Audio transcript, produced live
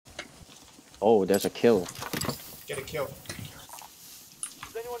Oh, there's a kill. Get a kill.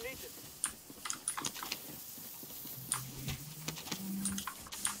 Does anyone need it?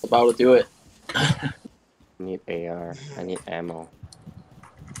 About to do it. I need AR. I need ammo.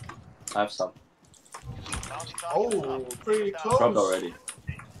 I have some. Oh, pretty close. Dropped already.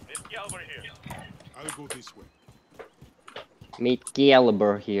 I'll go this way. Meet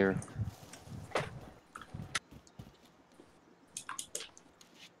Caliber here.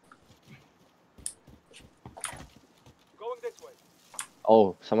 Going this way.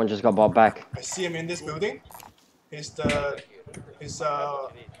 Oh, someone just got bought back. I see him in this building. He's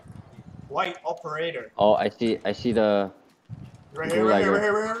white operator. Oh, I see the. Right here, right here, right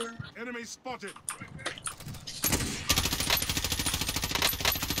here, right here. Enemy spotted.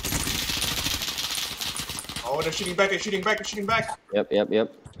 Oh, they're shooting back, they're shooting back, they're shooting back. Yep.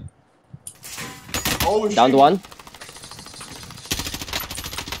 Oh, Downed one.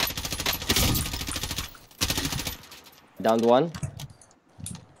 Downed one.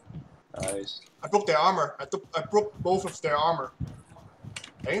 Nice. I broke their armor. I broke both of their armor.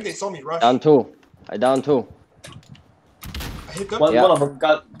 I think they saw me rush. Down two. I downed two. I hit them. One of them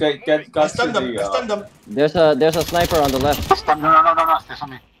got I stunned them. the, I stunned them. There's a sniper on the left. No, there's on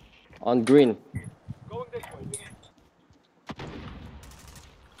me. On green. Going this way.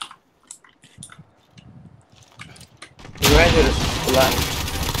 He ran to the left.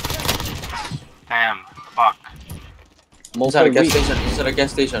 Damn, fuck. Inside a Mostly gas weak. station. Inside a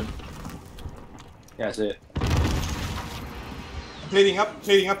gas station. Yeah, that's it. Plating up,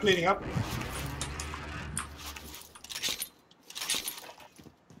 plating up, plating up.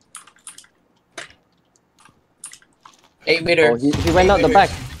 Eight meter. Oh, he went out the back.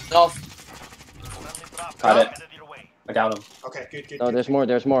 North. Got it. I got him. Okay, good. No, there's more.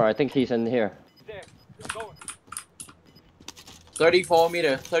 There's more. I think he's in here. There. Going. 34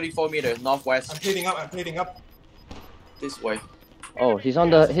 meter. 34 meter. Northwest. I'm plating up, I'm plating up. This way. Oh, he's on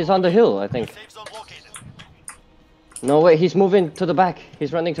the hill. I think. No, wait. He's moving to the back.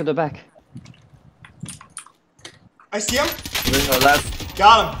 He's running to the back. I see him. Moving to the left.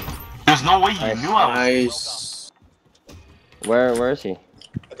 Got him. There's no way he knew I was. Nice. Where is he?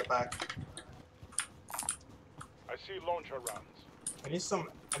 At the back. I see launcher rounds. I need some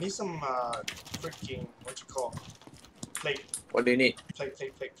freaking, what you call? Plate. What do you need? Plate.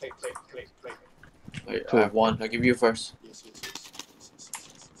 Wait, I have one. I'll give you first. Yes.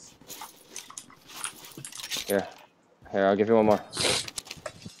 Here, I'll give you one more.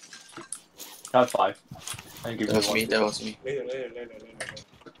 I have 5. I can give That you was one. me. That was me. Later.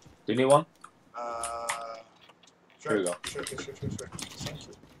 Do you need one? Sure. Here we go. Sure. Thank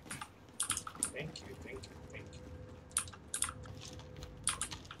you.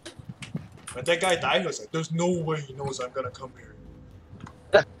 When that guy died, he was like, there's no way he knows I'm gonna come here.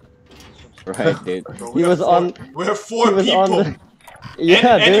 Right, dude. Bro, He was on. We have 4 He was people. on the.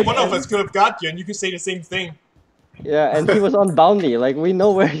 Yeah, Any dude. one of us could have got you, and you could say the same thing. Yeah, and he was on bounty. Like we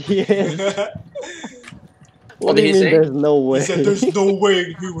know where he is. What do did you he mean say? there's no way? He said, there's no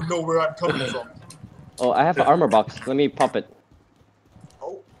way he would know where I'm coming from. Oh, I have an armor box. Let me pop it.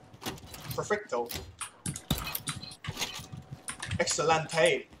 Oh, perfecto.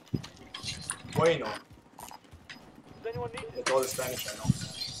 Excelente. Bueno. Does anyone need it? It's all the Spanish I know.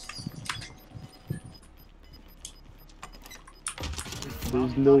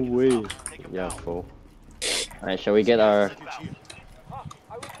 There's no way. Yeah, full. Alright, shall we get our... I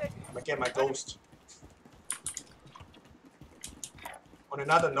will take it. I'm gonna get my ghost. On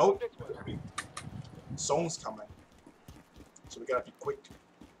another note, zone's coming. So we gotta be quick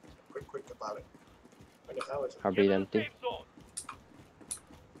about it. Where the hell is it? Heartbeat empty.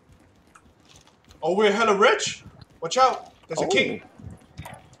 Oh, we're hella rich! Watch out! There's a king!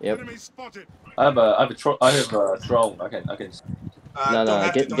 Yep. Enemy spotted. I have a drone. I can. No, don't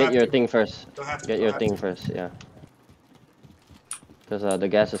have to, get don't get have your to. thing first. Don't have to, Get don't your have thing to. first, yeah. Because the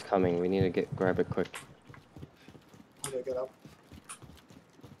gas is coming. We need to grab it quick. How do I get up?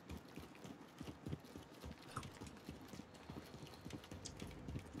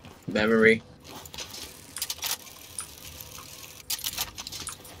 Memory.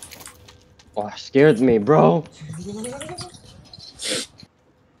 Oh, scared me, bro. Here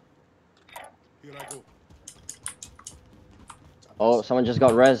I go. Oh, someone just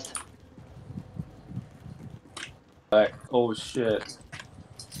got rezzed. Like, oh shit.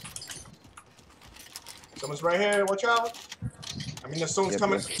 Someone's right here, watch out! I mean, the zone's Yep,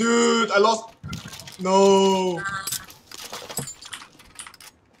 coming. yep. Dude, I lost. No!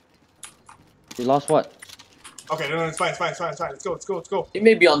 You lost what? Okay, no, it's fine. Let's go. He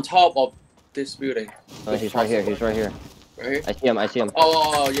may be on top of this building. Oh, he's right here. He's right here. Right here? I see him.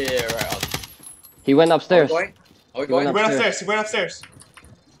 Oh, yeah, right. He went upstairs. Are we He going? He went went upstairs. upstairs. He went upstairs.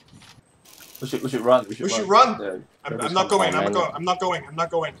 We should run. We should run. There- I'm there's not some- going. Oh, I'm man. going. I'm not going. I'm not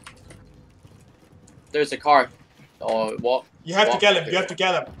going. There's a car. Or what? You have to Walk. get him. You have to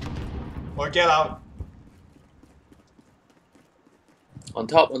get him. Or get out. On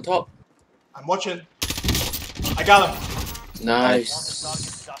top, on top. I'm watching. I got him.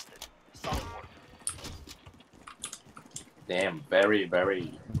 Nice. Damn, very,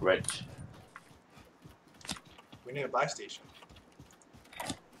 very rich. We need a buy station.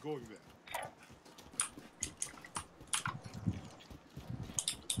 Going there.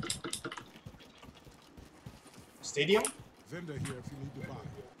 Stadium? Vendor here if you need to buy.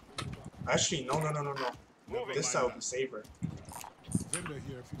 Actually, no. This side would be safer. Vendor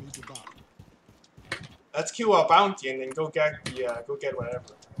here if you need to buy. Let's kill our bounty and then go get whatever.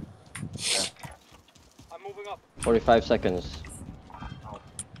 I'm moving up. 45 seconds.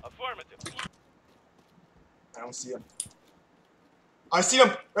 Affirmative. I don't see him. I see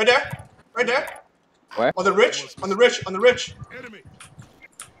him right there. Right there. Where? On the ridge. On the ridge. On the ridge. Enemy.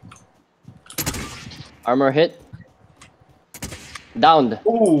 Armor hit. Downed.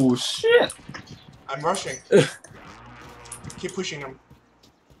 Oh shit! I'm rushing. Keep pushing him.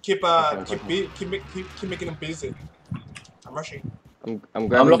 Keep making him busy. I'm rushing. I'm I'm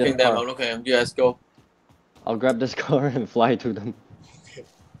grabbing looking this them. car. I'm looking them. You guys go. I'll grab this car and fly to them. Okay.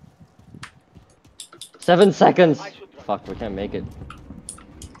 7 seconds. Fuck, we can't make it.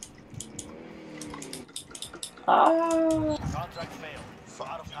 Contract failed.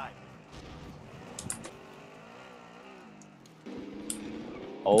 Out of time.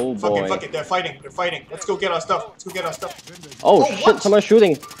 Oh boy. Fuck it. They're fighting. Let's go get our stuff. Oh, Oh, shit, what? someone's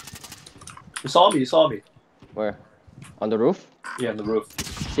shooting. You saw me. Where? On the roof? Yeah, on the roof.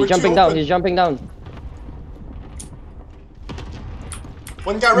 He's jumping down. He's jumping down.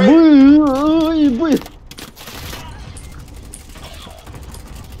 One guy right.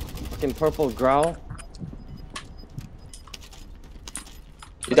 Fucking purple growl.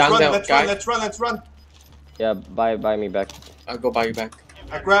 You down there, guy? Let's run. Yeah, buy me back. I'll go buy you back.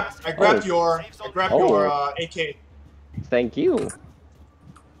 I grabbed your AK. Thank you.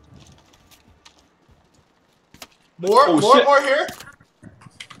 More here.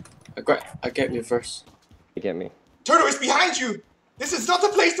 I get you first. You get me. Turtle is behind you. This is not the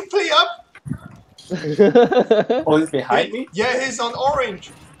place to play up. Oh, he's behind me? Yeah, he's on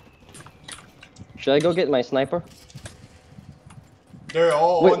orange. Should I go get my sniper? They're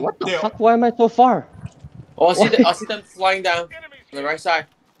all. Wait, what the fuck? Why am I so far? Oh, I see them flying down on the right side.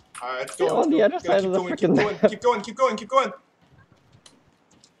 Alright, let's They're go. on the other side of the freaking map. Keep going.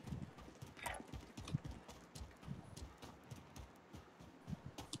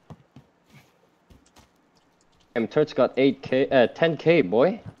 Turt's got 8k, 10k,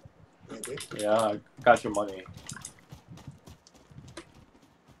 boy. Yeah, I got your money.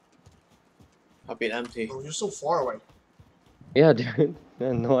 I've been empty. Oh, you're so far away. Yeah, dude. I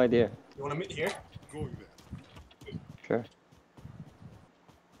had no idea. You wanna meet here? Going there. Sure.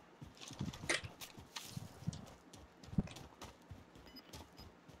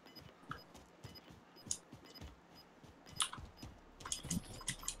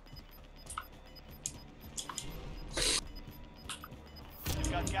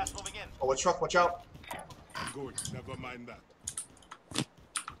 Got gas moving in. Oh, a truck, watch out. I'm going. Never mind that.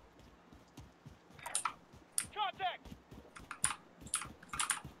 Contact.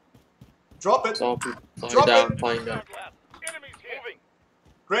 Drop it. So Drop flying down, it. flying down. Enemies moving.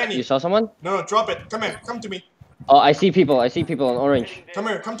 Granny. You saw someone? No, drop it. Come here. Come to me. Oh, I see people on orange. Come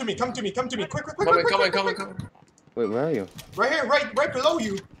here. Come to me. Quick. Coming. Wait, where are you? Right here. Right below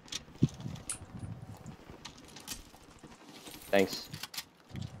you. Thanks.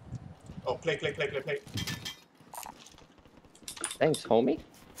 Oh, play. Thanks, homie.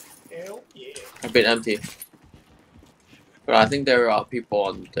 Hell yeah. I've been empty. But I think there are people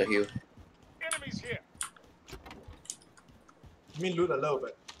on the hill. Enemies here. Let me loot a little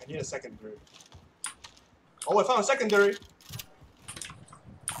bit. I need a secondary. Oh, I found a secondary.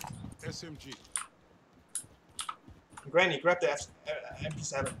 SMG. Granny, grab the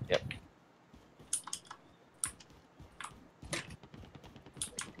MP7. Yep.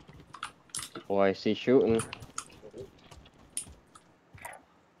 Oh, I see shooting.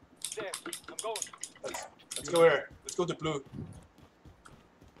 There. I'm going. Let's go here. Let's go to blue.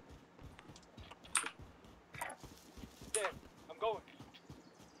 There. I'm going.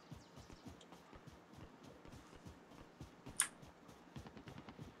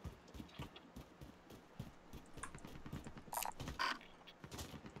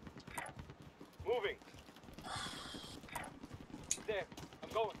 Moving. There. I'm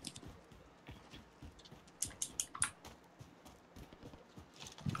going.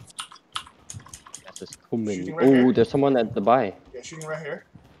 Shooting right here. Oh, there's someone at the buy. Yeah, shooting right here.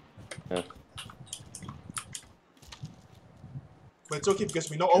 Yeah. But it's okay because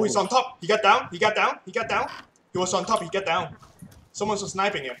we know. Oh, he's on top. He got down. He got down. He got down. He was on top. He got down. Someone's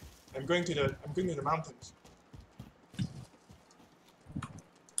sniping him. I'm going to the mountains.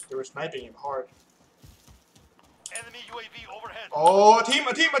 They were sniping him hard. Enemy UAV overhead. Oh, a team!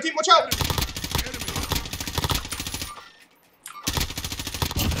 Watch out!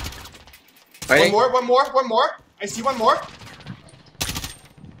 Fighting. One more. I see one more. I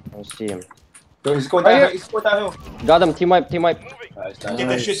don't see him. Yo, he's going Right down. here. He's going downhill. Got him. Team wipe. Get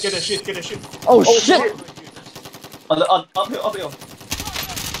that shit. Oh shit! Uphill.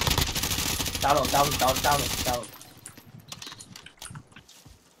 Down.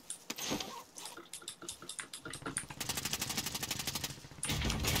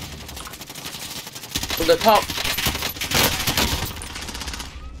 From the top.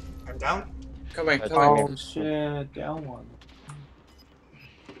 I'm down. Coming. Oh shit, down one.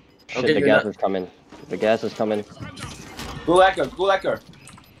 Shit, Okay, the you're gas not- is coming. The gas is coming. Go lacquer.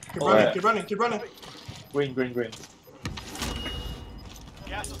 Keep running. Green.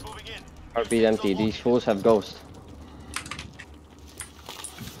 Gas is moving in. Heartbeat empty. These fools have ghost.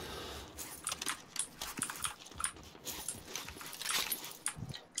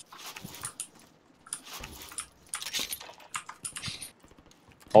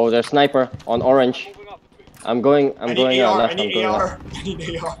 Oh, there's sniper on orange. I'm going I need AR. left. I need AR. I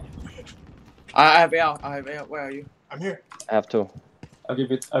need AR. I have AR. Where are you? I'm here. I have two. I'll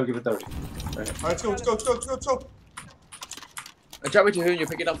give it 30. Right here. Alright, let's go. I drop it to him. You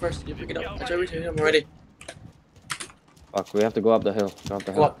pick it up first. I drop it to him already. Fuck, we have to go up the hill. Go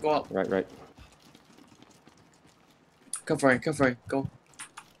Go up. Right. Come for it. Go.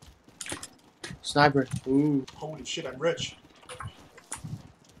 Sniper. Ooh. Holy shit, I'm rich.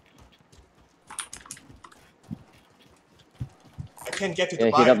 I can't get to the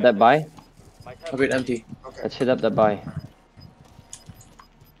Yeah, buy. hit up that buy. A bit empty. Okay. Let's hit up that buy.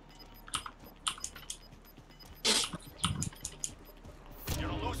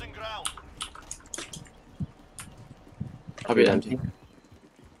 You're losing ground. A bit empty. Enemy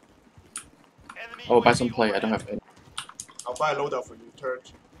Oh, buy some UAV play. I overhead. don't have any. I'll buy a loadout for you, turd.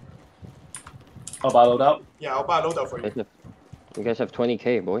 Load up. Yeah, I'll buy a loadout for you. You guys have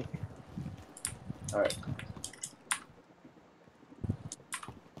 20k, boy. Alright.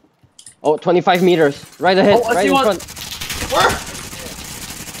 Oh, 25 meters. Right ahead. Oh, I right see in one. front. Where?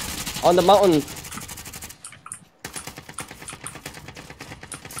 On the mountain.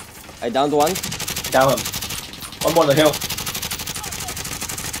 I downed one. Down him. One more on the hill.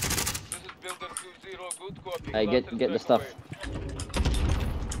 I get the stuff.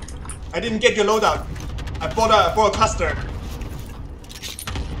 I didn't get your loadout. I bought a cluster.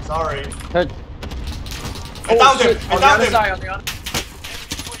 Sorry. Hurt. I downed him. I On the downed other him. side. On the other.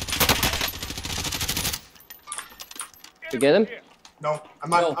 You get him? No, I'm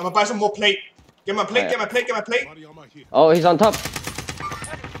No. gonna buy some more plate. Get my plate. Alright. Get my plate. Oh, he's on top.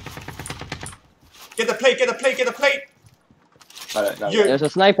 Get the plate. Alright, got it. You There's a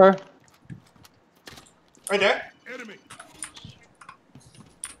sniper. right there.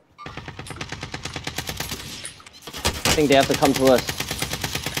 I think they have to come to us.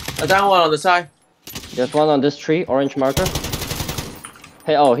 A down one on the side. There's one on this tree, orange marker.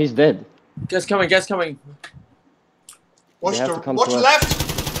 Hey, oh, he's dead. Gas coming. Watch They have to come watch to us. left.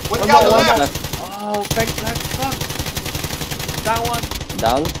 One One guy on more, the one left. Oh, back left. Fuck. Down one.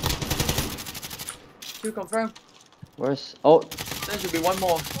 Down. Two confirm. Where's? Oh, There should be one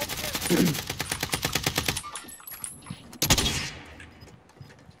more.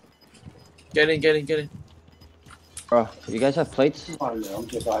 Get in. bro, you guys have plates? I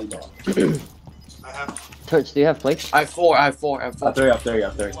have. Turds, do you have plates? I have four. Up there.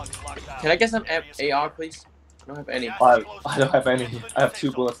 Can I get some AR, please? I don't have any. I don't have any. I have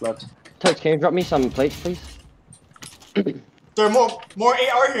 2 bullets left. Turds, can you drop me some plates, please? There are more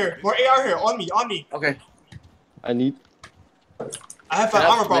AR here. On me. Okay. I need. I have Can an I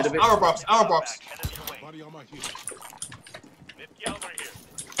armor have a little box. Headed your way. Caliber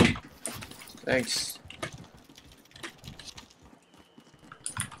here. Thanks.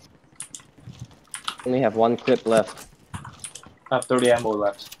 Only have one clip left. I have 30 ammo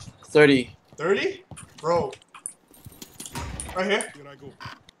left. 30. 30? Bro. Right here. Here I go.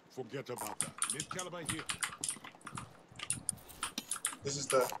 Forget about that. Mid caliber here. This is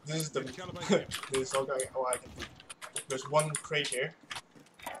the this is all I can do. There's one crate here.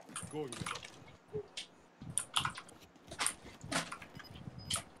 Going there.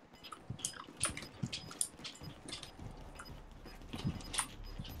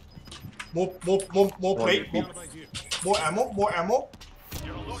 More plate. Caliber here. More ammo. More ammo.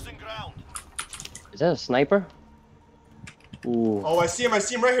 You're losing ground. Is that a sniper? Ooh. Oh, I see him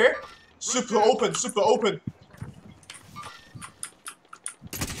right here. Super open.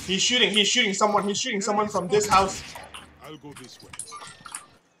 He's shooting someone from this house. I'll go this way.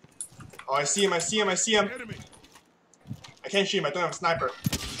 Oh, I see him. Enemy. I can't shoot him, I don't have a sniper.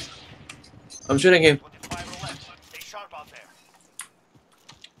 I'm shooting him. 25 left. Stay sharp out there.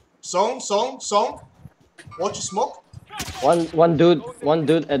 Song. Watch the smoke. One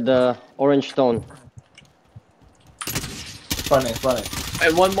dude at the orange stone. Running.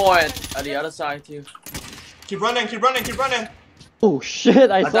 And one more at the other side too. Keep running. Oh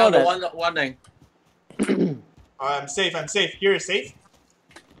shit! I saw down the that. one thing. I'm safe. Here is safe.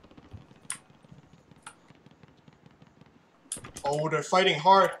 Oh, they're fighting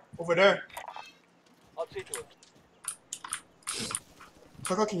hard over there. I'll see to it.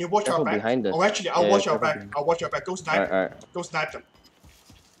 Kaka, can you watch Careful our back? behind us. Oh, actually, I'll Yeah, watch our careful back. I'll watch our back. Go snipe. Alright. Go snipe them.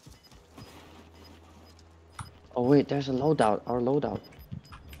 Oh wait, there's a loadout. Our loadout.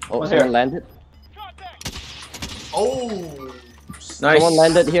 Oh, What's someone here? landed. Oh. Nice. Someone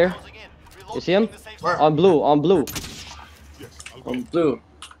landed here. Closing in. You see him? Relocating the safe zone. Where? On blue. Yes, I'll go. On blue.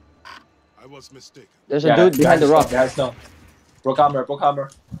 I was mistaken. There's a dude behind the rock. Guys, no. Broke armor.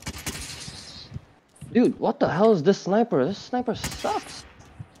 Dude, what the hell is this sniper? This sniper sucks.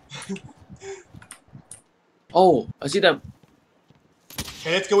 Oh, I see them.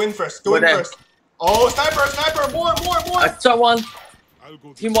 Okay, let's go in first. Go Go in there. first. Oh, sniper! More! I shot one. I'll go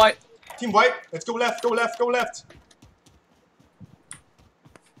this Team way. white. Team white, let's go left.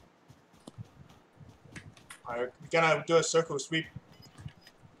 Alright, we're gonna do a circle sweep.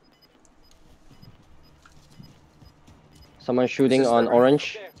 Someone shooting on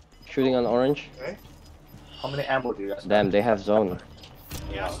orange. Shooting on orange. Okay. How many ammo do you guys have? Damn, they have zone.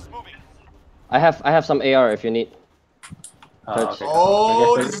 Gas is moving. I have some AR if you need. Okay.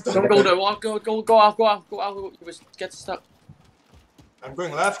 Oh, Okay, this is Don't the... go there. Go out. You will get stuck. I'm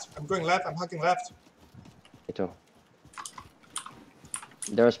going left. I'm hugging left. Me too.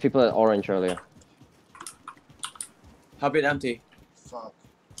 There was people at orange earlier. How bit empty? Fuck.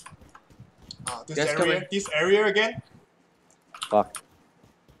 Ah, Gas coming. this area again? Fuck.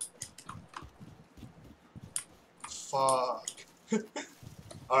 Fuck.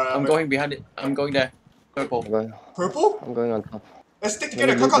 Alright, I'm going behind it. I'm going there. Purple. Purple? I'm going on top. Let's stick Let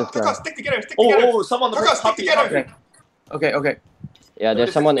me together. loot this guy. Stick together. Oh, someone Kaka, stick together. Okay. Yeah,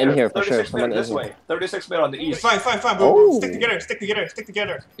 there's someone in here for sure. 36 Someone this in way. here. 36 mid on the east. Fine. Oh. Stick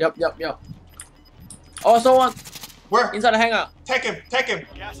together. Yep. Oh, someone Where? inside the hangar. Take him.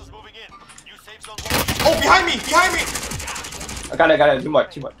 Gas is moving in. New safe zone. Oh, behind me. I got it. Too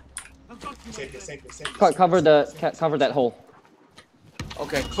much. Save me. Cover that hole.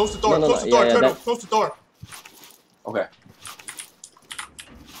 Okay. Close the door. No, Close the door. yeah, Turtle. that- Close the door. Okay.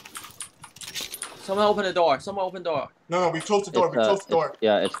 Someone open the door. No, we closed the door. We closed the door.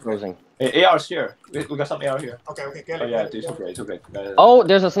 Yeah, it's closing. Hey, AR's here. We got some AR here. Okay, get Oh it. yeah, get it, it's get it. okay. Got it. Oh,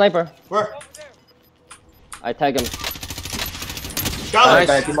 there's a sniper. Where? I tag him. Got it.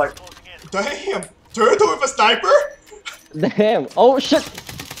 Nice. Team white. Damn. Turtle with a sniper? Damn. Oh shit.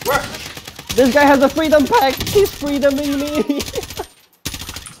 Where? This guy has a freedom pack. He's freedoming me.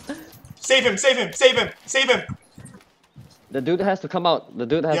 Save him. The dude has to come out. The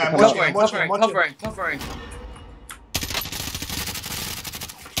dude has Yeah, to I'm come watching. out. Covering.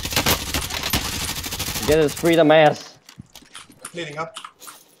 Get his freedom ass. Cleaning up.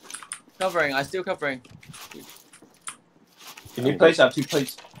 Covering. I still covering. You need plates? I have 2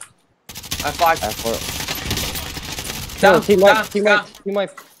 plates. I have 5. Kill, team down.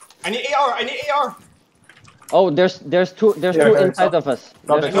 wipe. I need AR. Oh, there's two Here, inside of us.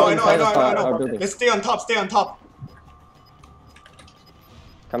 Drop There's it. two I inside of know. our building. Let's stay on top.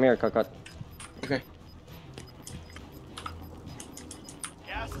 Come here, Kakot. Okay.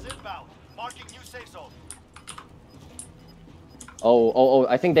 Gas is inbound. Marking new safe zone. Oh,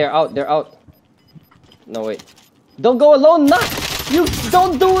 I think they're out. No, wait. Don't go alone, Nut! You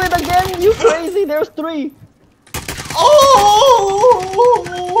don't do it again, you crazy! There's 3!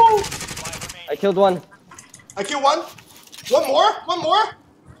 Oh! 5 remaining. I killed one. I killed one. One more.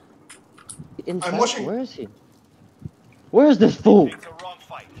 Inside? watching. Where is he? Where is this fool? It's a wrong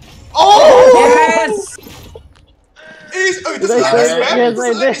fight. Oh! Yes! It doesn't let me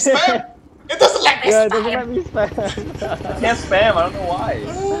spam. It doesn't let me Yeah, it spam. doesn't let me spam. I can't spam. I don't know why.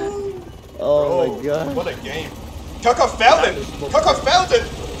 Oh my god. What a game. Kaka failed it.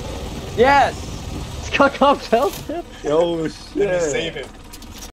 Yes! Kakot felt it. Yo, Let me shit. save it.